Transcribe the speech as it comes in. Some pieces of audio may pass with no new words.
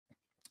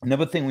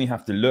Another thing we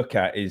have to look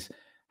at is,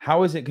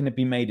 how is it going to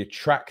be made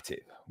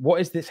attractive? What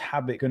is this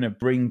habit going to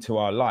bring to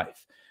our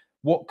life?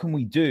 What can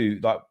we do?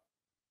 Like,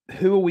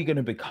 who are we going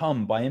to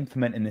become by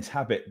implementing this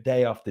habit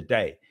day after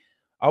day?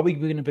 Are we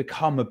going to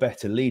become a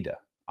better leader?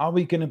 Are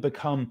we going to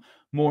become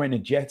more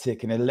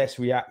energetic and a less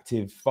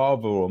reactive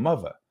father or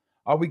mother?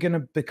 Are we going to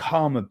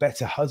become a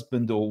better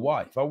husband or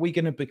wife? Are we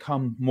going to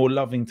become more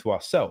loving to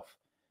ourselves?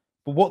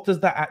 But what does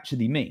that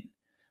actually mean?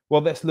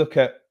 Well, let's look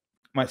at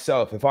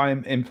myself. If I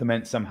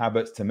implement some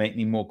habits to make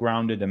me more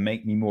grounded and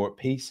make me more at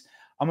peace,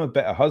 I'm a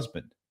better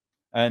husband.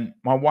 And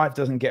my wife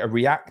doesn't get a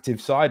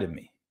reactive side of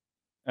me.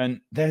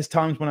 And there's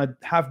times when I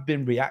have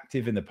been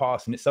reactive in the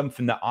past, and it's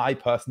something that I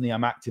personally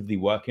am actively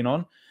working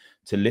on,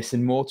 to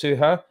listen more to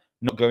her,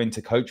 not go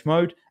into coach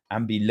mode,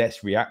 and be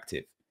less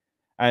reactive.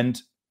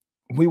 And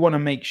we want to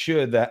make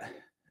sure that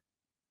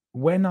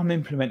when I'm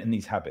implementing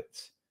these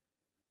habits,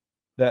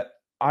 that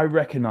I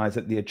recognize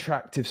that the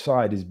attractive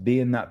side is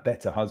being that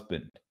better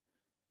husband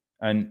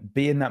and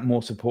being that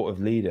more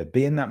supportive leader,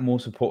 being that more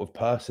supportive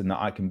person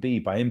that I can be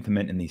by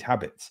implementing these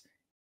habits.